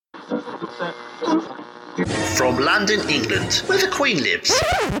From London, England, where the Queen lives.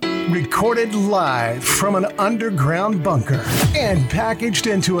 Recorded live from an underground bunker and packaged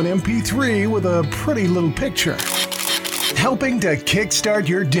into an MP3 with a pretty little picture. Helping to kickstart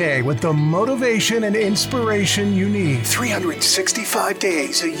your day with the motivation and inspiration you need 365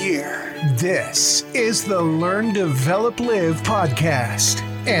 days a year. This is the Learn, Develop, Live podcast.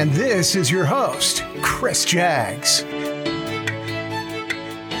 And this is your host, Chris Jaggs.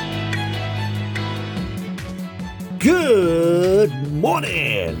 Good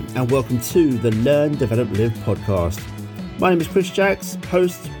morning and welcome to the Learn, Develop, Live podcast. My name is Chris Jaggs,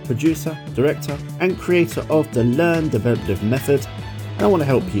 host, producer, director and creator of the Learn, Develop, Live method, and I want to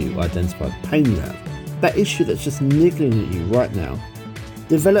help you identify the pain you have, that issue that's just niggling at you right now,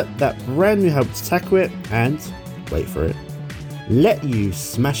 develop that brand new habit to tackle it and, wait for it, let you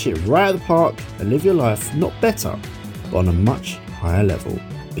smash it right out of the park and live your life not better but on a much higher level,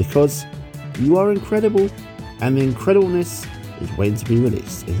 because you are incredible and the incredibleness is waiting to be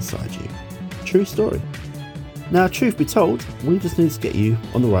released inside you. True story. Now, truth be told, we just need to get you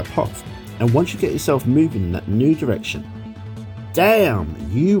on the right path. And once you get yourself moving in that new direction, damn,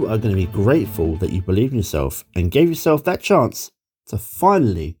 you are going to be grateful that you believe in yourself and gave yourself that chance to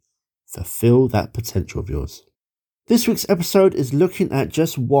finally fulfill that potential of yours. This week's episode is looking at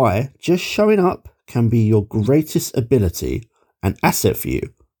just why just showing up can be your greatest ability and asset for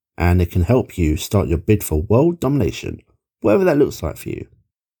you. And it can help you start your bid for world domination, whatever that looks like for you.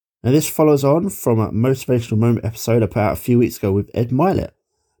 Now, this follows on from a motivational moment episode I put out a few weeks ago with Ed Mylett.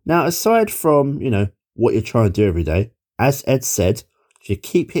 Now, aside from, what you're trying to do every day, as Ed said, if you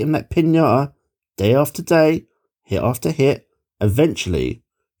keep hitting that pinata day after day, hit after hit, eventually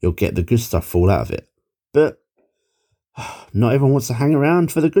you'll get the good stuff fall out of it. But not everyone wants to hang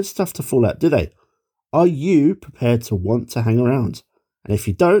around for the good stuff to fall out, do they? Are you prepared to want to hang around? And if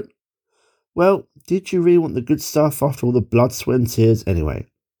you don't, well, did you really want the good stuff after all the blood, sweat and tears anyway?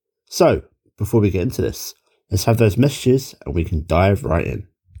 So, before we get into this, let's have those messages and we can dive right in.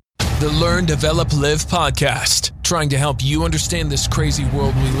 The Learn, Develop, Live podcast, trying to help you understand this crazy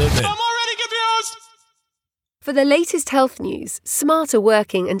world we live in. I'm already confused! For the latest health news, smarter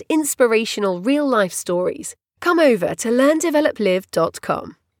working and inspirational real-life stories, come over to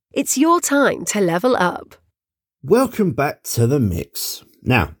learndeveloplive.com. It's your time to level up. Welcome back to the mix.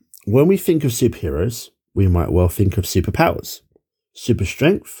 Now, when we think of superheroes, we might well think of superpowers. Super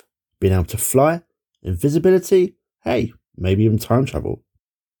strength, being able to fly, invisibility, hey, maybe even time travel.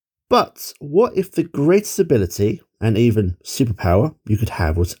 But what if the greatest ability and even superpower you could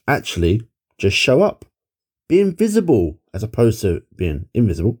have was actually just show up? Be invisible as opposed to being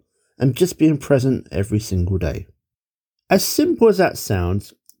invisible and just being present every single day. As simple as that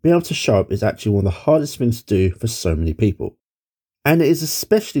sounds, being able to show up is actually one of the hardest things to do for so many people. And it is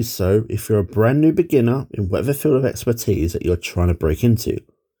especially so if you're a brand new beginner in whatever field of expertise that you're trying to break into.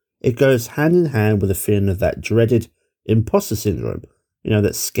 It goes hand in hand with the feeling of that dreaded imposter syndrome,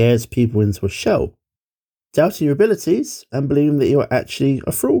 that scares people into a shell. Doubting your abilities and believing that you're actually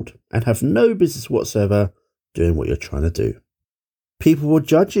a fraud and have no business whatsoever doing what you're trying to do. People will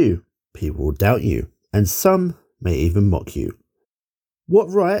judge you, people will doubt you, and some may even mock you. What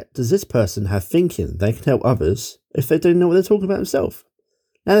right does this person have thinking they can help others if they don't know what they're talking about themselves?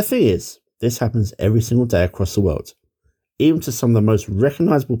 Now, the thing is, this happens every single day across the world, even to some of the most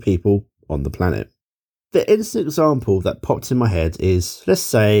recognisable people on the planet. The instant example that popped in my head is, let's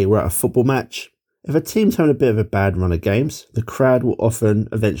say we're at a football match. If a team's having a bit of a bad run of games, the crowd will often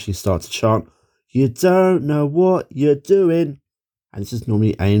eventually start to chant, "You don't know what you're doing," and this is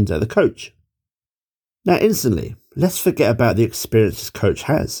normally aimed at the coach. Now, instantly, let's forget about the experience this coach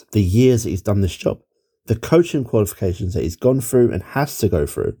has, the years that he's done this job, the coaching qualifications that he's gone through and has to go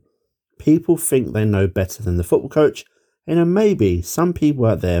through. People think they know better than the football coach, and maybe some people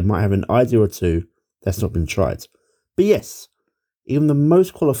out there might have an idea or two that's not been tried. But yes, even the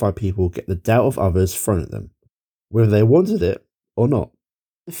most qualified people get the doubt of others thrown at them, whether they wanted it or not.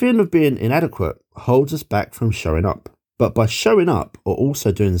 The feeling of being inadequate holds us back from showing up. But by showing up or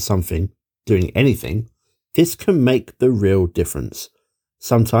also doing something, doing anything, this can make the real difference.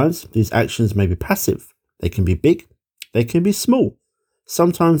 Sometimes these actions may be passive. They can be big. They can be small.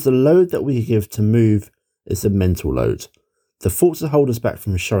 Sometimes the load that we give to move is the mental load. The thoughts that hold us back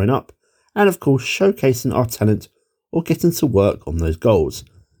from showing up and, of course, showcasing our talent or getting to work on those goals.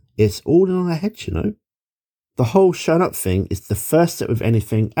 It's all in our heads, The whole showing up thing is the first step of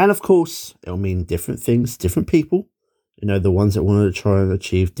anything. And, of course, it'll mean different things, different people. The ones that want to try and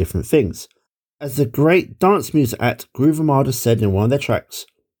achieve different things. As the great dance music act Groove Armada said in one of their tracks,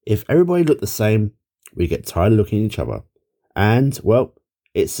 if everybody looked the same, we get tired of looking at each other. And, well,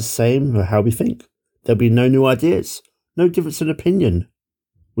 It's the same with how we think. There'll be no new ideas, no difference in opinion.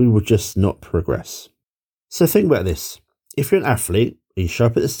 We will just not progress. So think about this. If you're an athlete and you show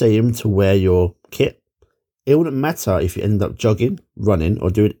up at the stadium to wear your kit, it wouldn't matter if you end up jogging, running, or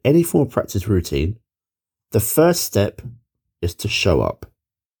doing any form of practice routine. The first step is to show up.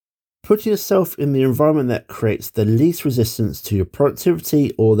 Putting yourself in the environment that creates the least resistance to your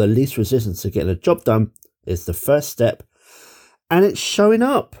productivity or the least resistance to getting a job done is the first step. And it's showing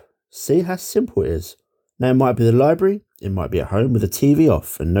up. See how simple it is. Now it might be the library, it might be at home with the TV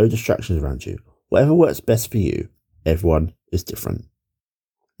off and no distractions around you. Whatever works best for you. Everyone is different.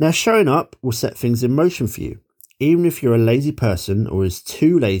 Now showing up will set things in motion for you. Even if you're a lazy person or is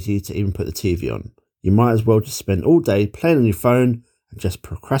too lazy to even put the TV on, you might as well just spend all day playing on your phone and just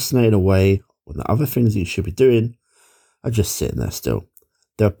procrastinating away when the other things that you should be doing are just sitting there still.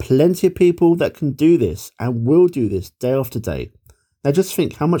 There are plenty of people that can do this and will do this day after day. Now just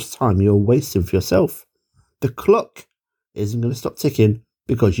think how much time you're wasting for yourself. The clock isn't going to stop ticking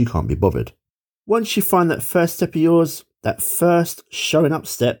because you can't be bothered. Once you find that first step of yours, that first showing up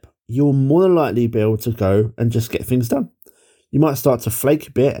step, you'll more than likely be able to go and just get things done. You might start to flake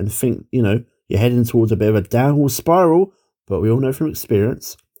a bit and think, you're heading towards a bit of a downward spiral, but we all know from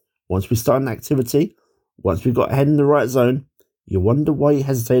experience, once we start an activity, once we've got head in the right zone, you wonder why you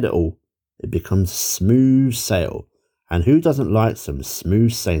hesitate at all. It becomes smooth sail. And who doesn't like some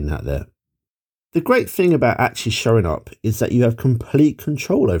smooth sailing out there? The great thing about actually showing up is that you have complete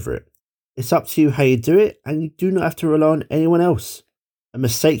control over it. It's up to you how you do it, and you do not have to rely on anyone else. A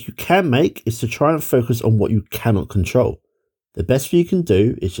mistake you can make is to try and focus on what you cannot control. The best thing you can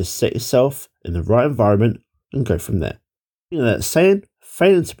do is just set yourself in the right environment and go from there. That saying,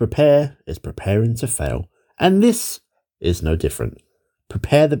 failing to prepare is preparing to fail. And this is no different.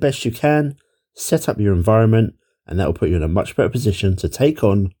 Prepare the best you can, set up your environment, and that will put you in a much better position to take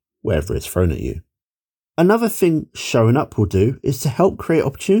on wherever it's thrown at you. Another thing showing up will do is to help create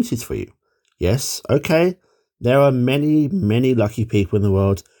opportunities for you. Yes, okay, there are many, many lucky people in the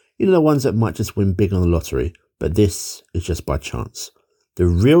world, the ones that might just win big on the lottery, but this is just by chance. The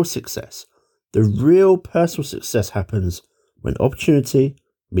real success, the real personal success happens when opportunity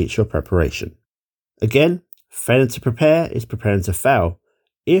meets your preparation. Again, failing to prepare is preparing to fail.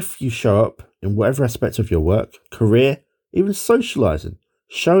 If you show up in whatever aspect of your work, career, even socializing,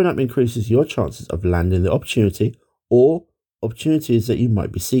 showing up increases your chances of landing the opportunity or opportunities that you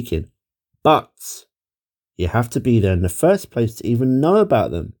might be seeking. But you have to be there in the first place to even know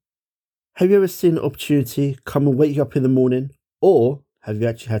about them. Have you ever seen an opportunity come and wake you up in the morning, or have you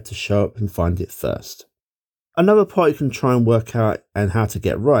actually had to show up and find it first? Another part you can try and work out and how to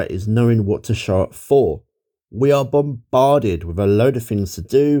get right is knowing what to show up for. We are bombarded with a load of things to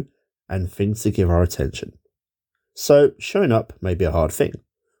do and things to give our attention. So showing up may be a hard thing.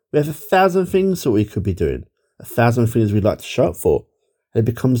 We have 1,000 things that we could be doing, 1,000 things we'd like to show up for, and it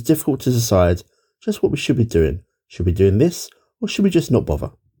becomes difficult to decide just what we should be doing. Should we be doing this, or should we just not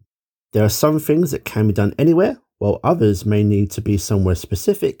bother? There are some things that can be done anywhere, while others may need to be somewhere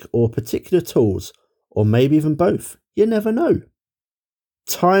specific or particular tools, or maybe even both. You never know.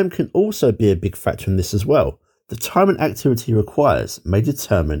 Time can also be a big factor in this as well. The time an activity requires may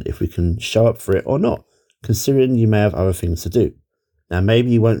determine if we can show up for it or not, considering you may have other things to do. Now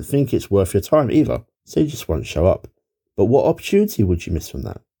maybe you won't think it's worth your time either, so you just won't show up. But what opportunity would you miss from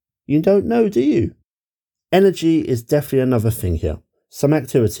that? You don't know, do you? Energy is definitely another thing here. Some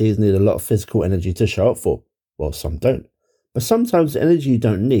activities need a lot of physical energy to show up for, while some don't. But sometimes the energy you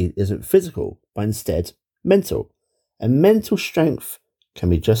don't need isn't physical, but instead mental. And mental strength can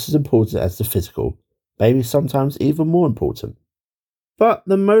be just as important as the physical, maybe sometimes even more important. But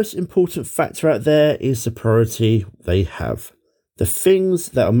the most important factor out there is the priority they have. The things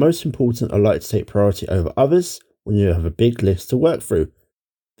that are most important are likely to take priority over others when you have a big list to work through.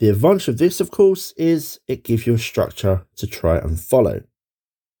 The advantage of this, of course, is it gives you a structure to try and follow.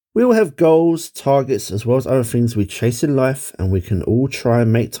 We all have goals, targets, as well as other things we chase in life, and we can all try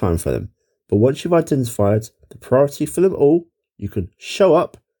and make time for them. But once you've identified the priority for them all, you can show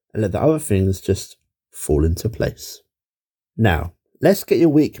up and let the other things just fall into place. Now, let's get your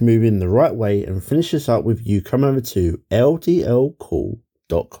week moving the right way and finish this up with you coming over to ldlcall.com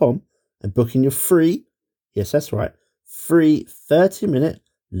and booking your free, yes, that's right, free 30-minute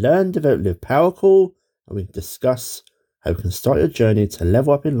Learn, Develop, Live Power Call, and we can discuss how you can start your journey to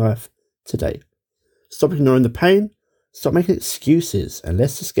level up in life today. Stop ignoring the pain, stop making excuses, and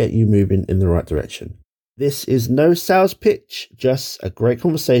let's just get you moving in the right direction. This is no sales pitch, just a great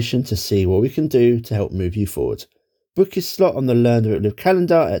conversation to see what we can do to help move you forward. Book your slot on the Learn, Develop, Live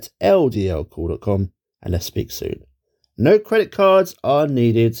calendar at ldlcall.com, and let's speak soon. No credit cards are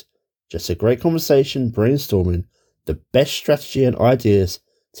needed. Just a great conversation brainstorming the best strategy and ideas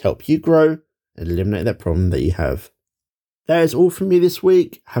to help you grow and eliminate that problem that you have. That is all from me this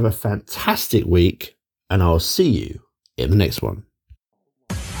week. Have a fantastic week, and I'll see you in the next one.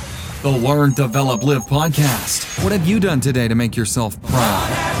 The Learn, Develop, Live podcast. What have you done today to make yourself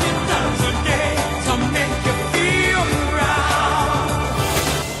proud?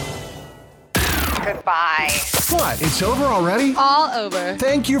 Goodbye. What? It's over already? All over.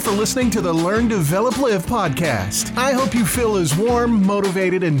 Thank you for listening to the Learn, Develop, Live podcast. I hope you feel as warm,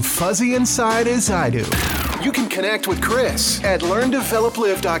 motivated, and fuzzy inside as I do. You can connect with Chris at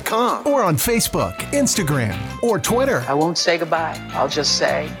LearnDevelopLive.com or on Facebook, Instagram, or Twitter. I won't say goodbye. I'll just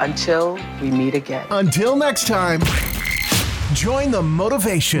say until we meet again. Until next time, join the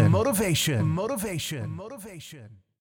motivation. Motivation.